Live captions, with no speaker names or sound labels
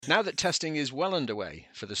Now that testing is well underway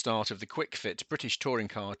for the start of the Quick Fit British Touring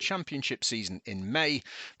Car Championship season in May,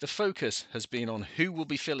 the focus has been on who will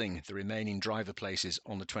be filling the remaining driver places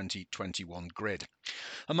on the 2021 grid.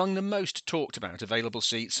 Among the most talked about available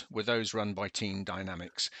seats were those run by Team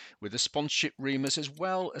Dynamics, with the sponsorship rumours as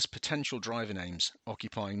well as potential driver names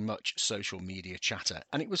occupying much social media chatter.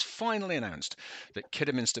 And it was finally announced that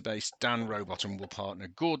Kidderminster-based Dan Rowbottom will partner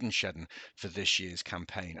Gordon Shedden for this year's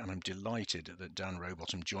campaign. And I'm delighted that Dan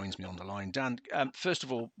Rowbottom joins me on the line. Dan, first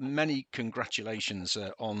of all, many congratulations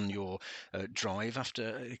on your drive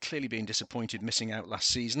after clearly being disappointed missing out last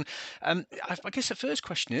season. I guess the first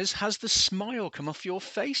question is, has the smile come off your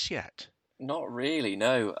face yet? Not really,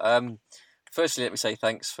 no. Firstly, let me say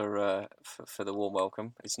thanks for the warm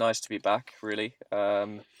welcome. It's nice to be back, really.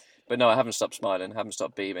 But no, I haven't stopped smiling, haven't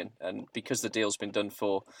stopped beaming, and because the deal's been done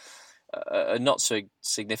for a not so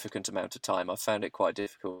significant amount of time, I found it quite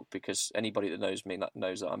difficult because anybody that knows me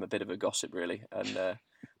knows that I'm a bit of a gossip, really, and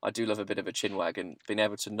I do love a bit of a chinwag, and being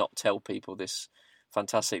able to not tell people this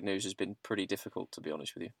fantastic news has been pretty difficult, to be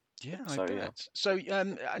honest with you. Yeah, I So yeah. bet. So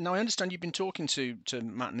now I understand you've been talking to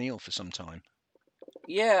Matt Neal for some time.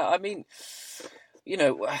 Yeah, I mean,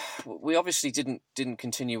 we obviously didn't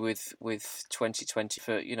continue with 2020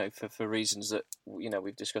 for for reasons that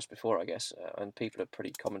we've discussed before, I guess, and people have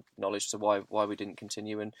pretty common knowledge to why we didn't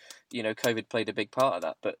continue, and COVID played a big part of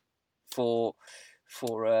that. But for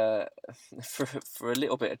for uh, for a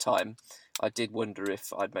little bit of time, I did wonder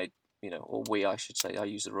if I'd made or we, I should say, I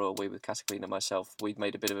use the royal we with Cataclean and myself, we'd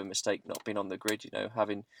made a bit of a mistake not being on the grid.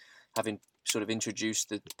 Having sort of introduced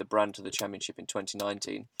the brand to the championship in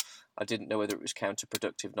 2019, I didn't know whether it was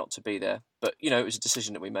counterproductive not to be there. But it was a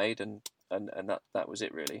decision that we made, and that was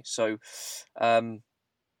it really. So um,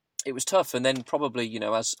 it was tough, and then probably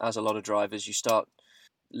as a lot of drivers, you start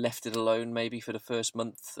left it alone maybe for the first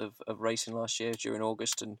month of racing last year during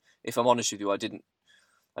August. And if I'm honest with you, I didn't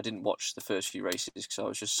watch the first few races because I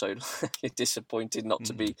was just so disappointed Mm.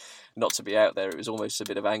 not to be out there. It was almost a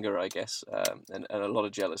bit of anger, I guess, and a lot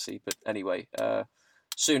of jealousy. But anyway,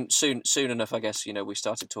 soon enough, I guess we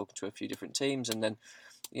started talking to a few different teams, and then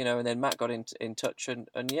Matt got in touch, and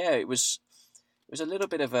yeah, it was a little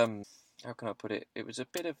bit of how can I put it? It was a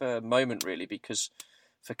bit of a moment really because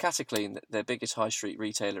for Cataclean, their biggest high street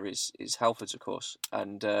retailer is Halfords, of course,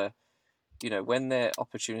 and when their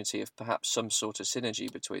opportunity of perhaps some sort of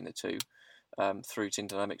synergy between the two through Team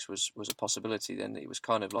Dynamics was a possibility, then it was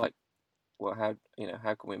kind of like, well, how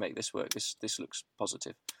can we make this work? This looks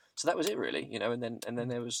positive. So that was it really, and then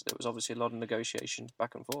there was obviously a lot of negotiation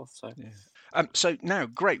back and forth. So Yeah. So now,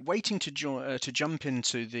 great, waiting to jump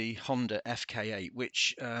into the Honda FK8,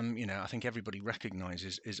 which I think everybody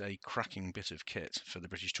recognises is a cracking bit of kit for the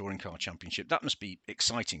British Touring Car Championship. That must be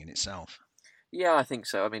exciting in itself. yeah, I think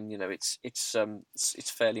so. I mean,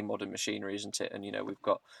 it's fairly modern machinery, isn't it? And we've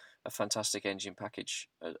got a fantastic engine package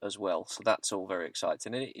as well, so that's all very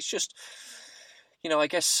exciting. And it's just I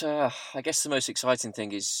guess the most exciting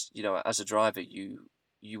thing is, as a driver,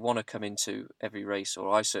 you want to come into every race,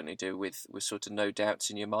 or I certainly do, with sort of no doubts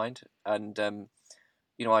in your mind. And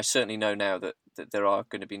I certainly know now that there are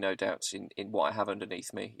going to be no doubts in what I have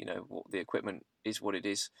underneath me. What the equipment is, what it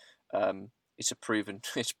is. Um, it's a proven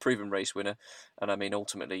it's a proven race winner, and I mean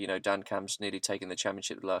ultimately, Dan Cam's nearly taken the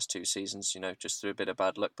championship the last two seasons. Just through a bit of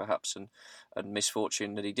bad luck perhaps, and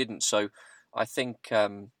misfortune that he didn't. So I think.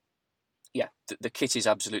 Yeah, the kit is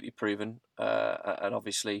absolutely proven, and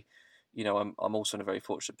obviously, I'm also in a very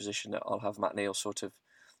fortunate position that I'll have Matt Neal sort of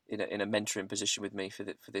in a mentoring position with me for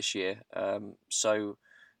this year. So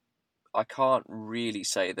I can't really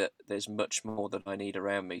say that there's much more that I need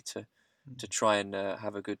around me to try and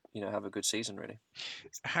have a good season really.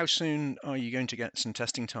 How soon are you going to get some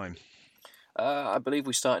testing time? I believe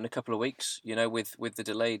we start in a couple of weeks. With the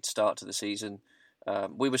delayed start to the season,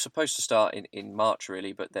 we were supposed to start in March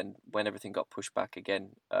really, but then when everything got pushed back again,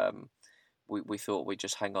 we thought we'd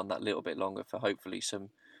just hang on that little bit longer for hopefully some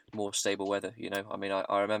more stable weather. I mean,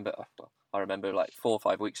 I remember like 4 or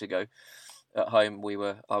 5 weeks ago at home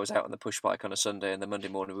I was out on the push bike on a Sunday, and the Monday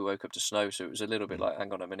morning we woke up to snow, so it was a little bit Mm. like,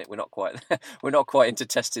 hang on a minute, we're not quite we're not quite into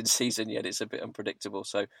testing season yet. It's a bit unpredictable.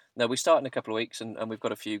 So no, we start in a couple of weeks, and we've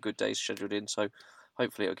got a few good days scheduled in, so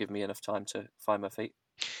hopefully it'll give me enough time to find my feet.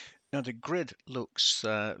 Now, the grid looks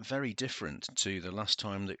very different to the last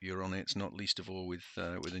time that you're on it, not least of all with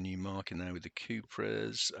a new market now with the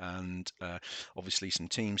Cupras and obviously some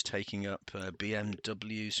teams taking up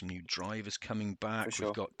BMW, some new drivers coming For back. We've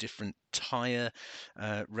sure. got different tyre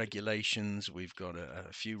regulations. We've got a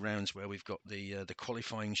few rounds where we've got the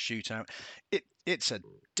qualifying shootout. It's a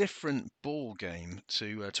different ball game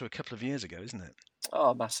to a couple of years ago, isn't it?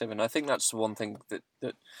 Oh, massive. And I think that's the one thing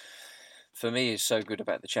that for me is so good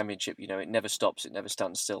about the championship. It never stops, it never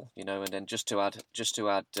stands still. And then just to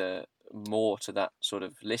add more to that sort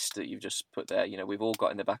of list that you've just put there. We've all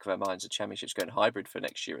got in the back of our minds the championship's going hybrid for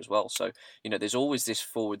next year as well. So there's always this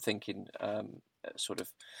forward thinking sort of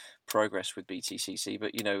progress with BTCC.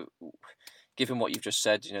 But given what you've just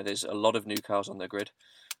said, there's a lot of new cars on the grid.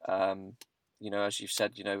 As you've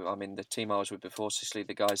said, I mean, the team I was with before, Sicily,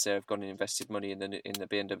 the guys there have gone and invested money in the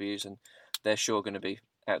BMWs, and they're sure going to be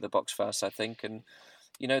out of the box fast, I think. And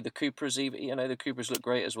the Cupras, the Cupras look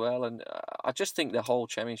great as well. And I just think the whole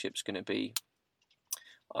championship's going to be,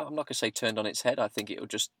 I'm not going to say turned on its head. I think it'll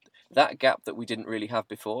just, that gap that we didn't really have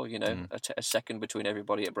before, a second between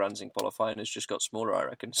everybody at Brands in qualifying has just got smaller, I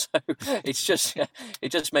reckon. So it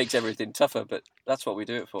just makes everything tougher. But that's what we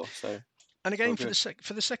do it for. So. And again,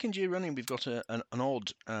 for the second year running, we've got an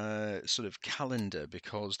odd sort of calendar,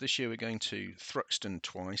 because this year we're going to Thruxton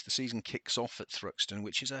twice. The season kicks off at Thruxton,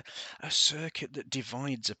 which is a circuit that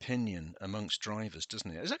divides opinion amongst drivers, doesn't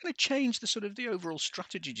it? Is that going to change the overall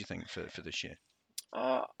strategy, do you think, for this year?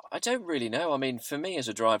 I don't really know. I mean, for me as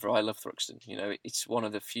a driver, I love Thruxton. It's one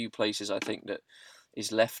of the few places I think that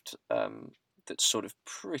is left that's sort of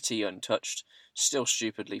pretty untouched, still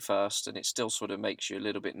stupidly fast, and it still sort of makes you a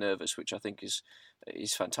little bit nervous, which I think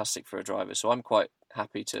is fantastic for a driver. So I'm quite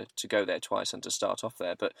happy to go there twice and to start off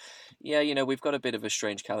there. But yeah, we've got a bit of a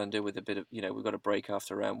strange calendar with a bit of, we've got a break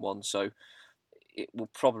after round one, so it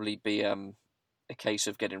will probably be a case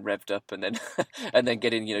of getting revved up and then and then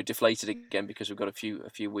getting deflated again, because we've got a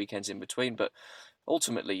few weekends in between. But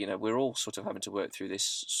ultimately, we're all sort of having to work through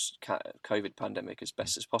this COVID pandemic as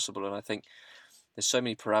best as possible, and I think there's so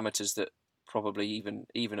many parameters that probably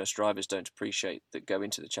even us drivers don't appreciate that go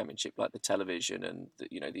into the championship, like the television and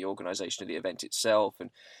the organisation of the event itself, and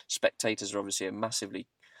spectators are obviously a massively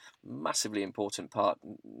important part,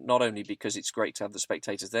 not only because it's great to have the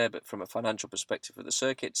spectators there, but from a financial perspective of the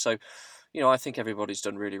circuit. So I think everybody's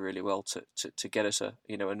done really, really well to get us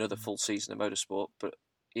another full season of motorsport. But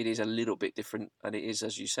it is a little bit different, and it is,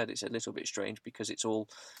 as you said, it's a little bit strange because it's all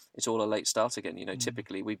a late start again.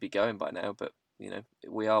 Typically we'd be going by now, but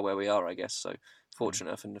we are where we are, I guess. So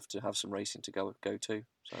fortunate enough to have some racing to go to.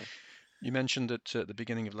 So. You mentioned that at the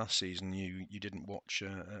beginning of last season you didn't watch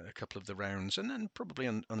a couple of the rounds, and then probably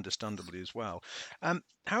understandably as well.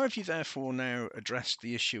 How have you therefore now addressed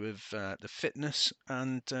the issue of the fitness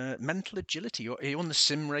and mental agility? Are you on the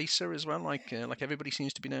sim racer as well, like everybody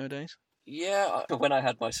seems to be nowadays? Yeah, when I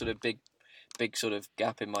had my sort of big sort of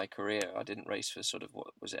gap in my career, I didn't race for sort of, what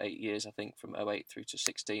was it, 8 years, I think, from 08 through to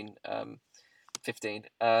 16, 15.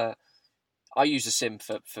 I use a sim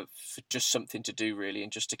for just something to do, really,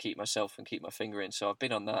 and just to keep myself and keep my finger in. So I've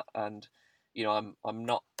been on that, and I'm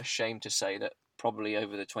not ashamed to say that probably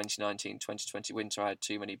over the 2019-2020 winter I had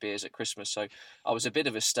too many beers at Christmas, so I was a bit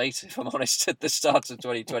of a state, if I'm honest, at the start of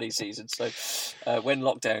 2020 season. So when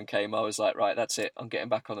lockdown came, I was like, right, that's it, I'm getting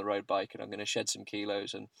back on the road bike and I'm going to shed some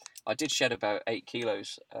kilos. And I did shed about 8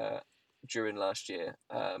 kilos during last year,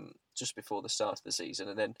 just before the start of the season,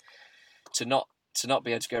 and then to not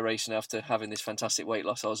be able to go racing after having this fantastic weight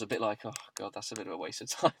loss, I was a bit like, oh god, that's a bit of a waste of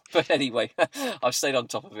time. But anyway, I've stayed on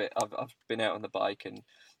top of it. I've been out on the bike, and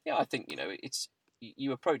yeah, I think it's,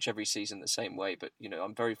 you approach every season the same way. But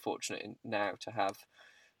I'm very fortunate now to have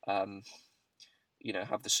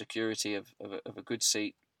have the security of a good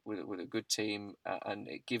seat with a good team, and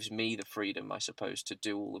it gives me the freedom, I suppose, to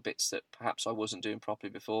do all the bits that perhaps I wasn't doing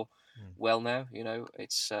properly before. Well, now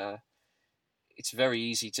it's very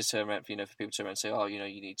easy to turn around, for people to turn around and say, oh, you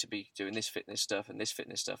need to be doing this fitness stuff and this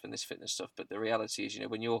fitness stuff and this fitness stuff. But the reality is,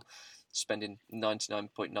 when you're spending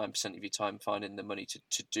 99.9% of your time finding the money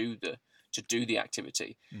to do the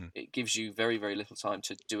activity, it gives you very, very little time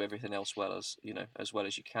to do everything else as well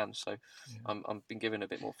as you can. So I'm been given a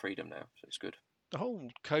bit more freedom now, so it's good. The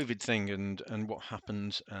whole COVID thing and what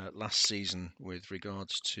happened last season with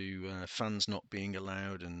regards to fans not being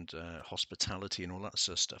allowed and hospitality and all that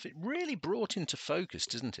sort of stuff, it really brought into focus,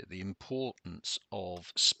 didn't it, the importance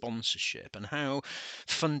of sponsorship and how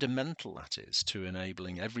fundamental that is to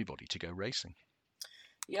enabling everybody to go racing.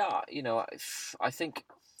 Yeah, I think,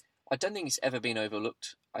 I don't think it's ever been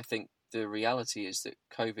overlooked. I think the reality is that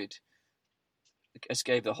COVID has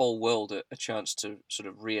gave the whole world a chance to sort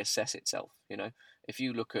of reassess itself. If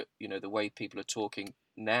you look at the way people are talking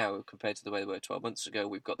now compared to the way they were 12 months ago,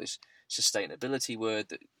 we've got this sustainability word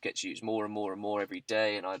that gets used more and more and more every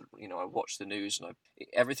day. And I watch the news, and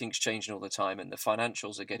everything's changing all the time, and the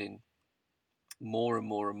financials are getting more and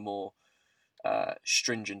more and more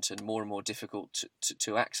stringent and more difficult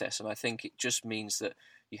to access. And I think it just means that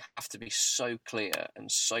you have to be so clear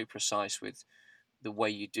and so precise with the way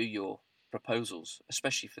you do your proposals,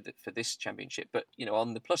 especially for this championship. But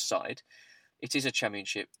on the plus side, it is a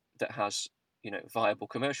championship that has viable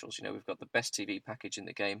commercials. We've got the best TV package in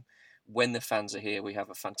the game. When the fans are here, we have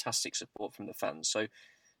a fantastic support from the fans. So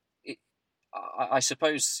I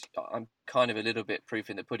suppose I'm kind of a little bit proof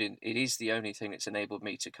in the pudding. It is the only thing that's enabled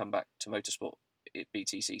me to come back to motorsport at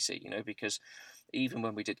BTCC, because even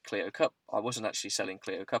when we did Clio Cup, I wasn't actually selling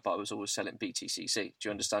Clio Cup. I was always selling BTCC. Do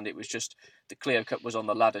you understand? It was just the Clio Cup was on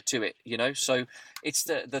the ladder to it, So it's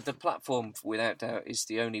the platform, without doubt, is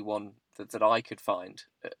the only one that I could find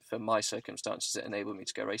for my circumstances that enabled me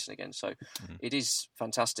to go racing again. So it is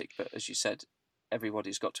fantastic. But as you said,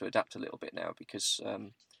 everybody's got to adapt a little bit now because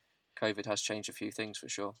COVID has changed a few things for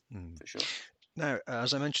sure. For sure. Now,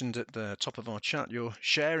 as I mentioned at the top of our chat, you're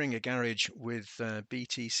sharing a garage with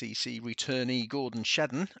BTCC returnee Gordon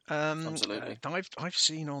Shedden. Absolutely. I've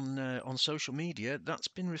seen on social media that's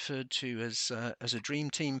been referred to as a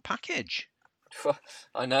dream team package.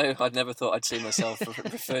 I know. I'd never thought I'd see myself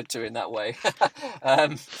referred to in that way.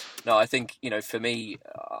 No, I think for me,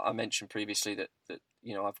 I mentioned previously that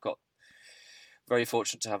I've got very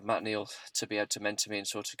fortunate to have Matt Neal to be able to mentor me and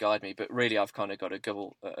sort of guide me. But really, I've kind of got a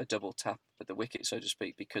double tap at the wicket, so to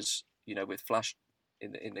speak, because with Flash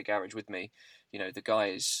in the garage with me, the guy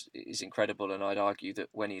is incredible, and I'd argue that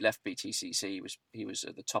when he left BTCC, he was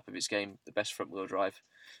at the top of his game, the best front wheel drive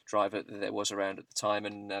driver that there was around at the time,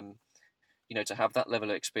 and to have that level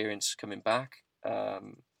of experience coming back,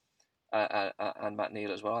 and Matt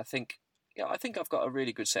Neal as well, I think I've got a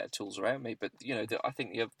really good set of tools around me. But I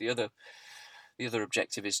think the other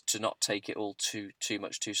objective is to not take it all too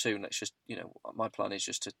much too soon. Let's just my plan is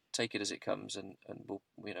just to take it as it comes, and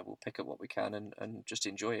we'll pick up what we can and just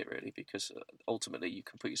enjoy it really, because ultimately you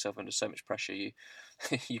can put yourself under so much pressure,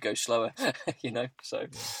 you go slower, So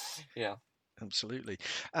yeah. Absolutely.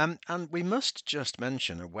 And we must just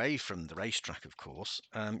mention, away from the racetrack, of course,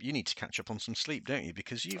 you need to catch up on some sleep, don't you?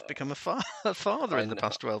 Because you've become a father in the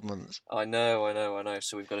past 12 months. I know.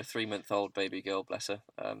 So we've got a 3-month-old baby girl, bless her,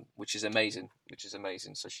 which is amazing.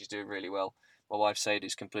 So she's doing really well. My wife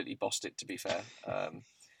Sadie's completely bossed it, to be fair.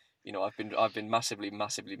 I've been massively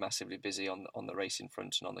busy on the racing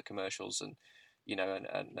front and on the commercials, and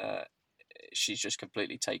she's just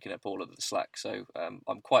completely taken up all of the slack. So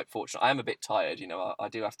I'm quite fortunate. I am a bit tired, I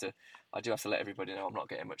do have to let everybody know I'm not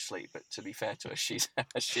getting much sleep. But to be fair to her,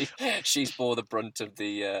 she's bore the brunt of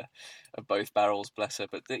the of both barrels, bless her.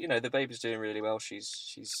 But the baby's doing really well.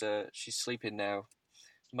 She's sleeping now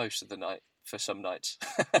most of the night for some nights.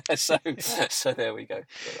 so there we go.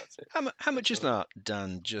 So that's it. How much is that,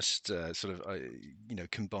 Dan? Just sort of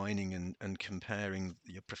combining and comparing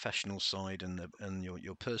your professional side and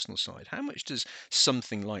your personal side. How much does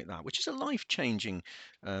something like that, which is a life-changing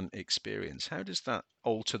experience, how does that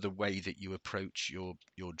alter the way that you approach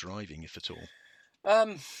your driving, if at all?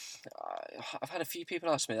 I've had a few people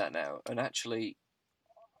ask me that now, and actually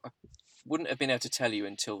I wouldn't have been able to tell you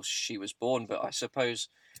until she was born. But I suppose,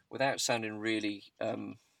 without sounding really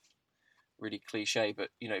cliche, but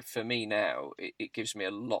for me now, it gives me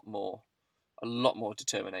a lot more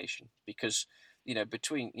determination, because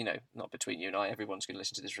between not between you and I, everyone's going to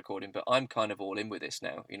listen to this recording, but I'm kind of all in with this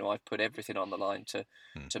now. I've put everything on the line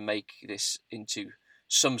to make this into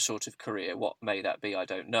some sort of career. What may that be, I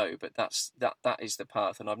don't know, but that is the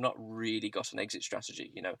path, and I've not really got an exit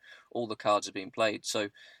strategy. All the cards are being played. So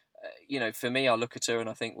for me, I look at her and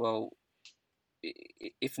I think, well,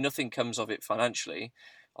 if nothing comes of it financially,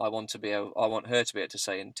 I want her to be able to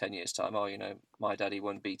say in 10 years' time, oh, my daddy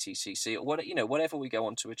won BTCC, or whatever we go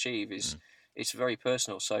on to achieve is it's very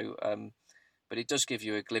personal. So, but it does give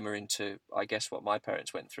you a glimmer into, I guess, what my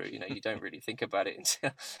parents went through. You don't really think about it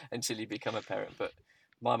until you become a parent. But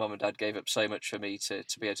my mum and dad gave up so much for me to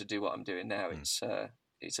be able to do what I'm doing now. It's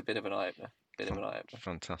a bit of an eye opener.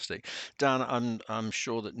 Fantastic. Dan, I'm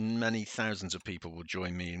sure that many thousands of people will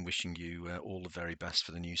join me in wishing you all the very best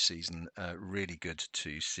for the new season. Really good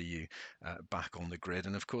to see you back on the grid.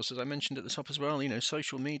 And of course, as I mentioned at the top as well,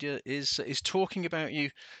 social media is talking about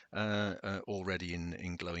you already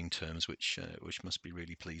in glowing terms, which must be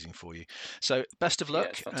really pleasing for you. So best of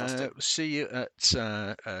luck. Yeah, see you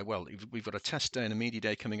at we've got a test day and a media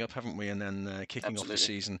day coming up, haven't we? And then kicking off the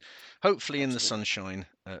season, hopefully in the sunshine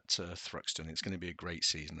at Thruxton. It's going to be a great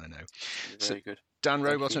season, I know. Very good. Dan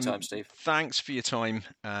Rowbottom, time, Steve. Thanks for your time,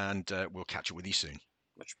 and we'll catch up with you soon.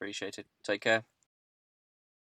 Much appreciated. Take care.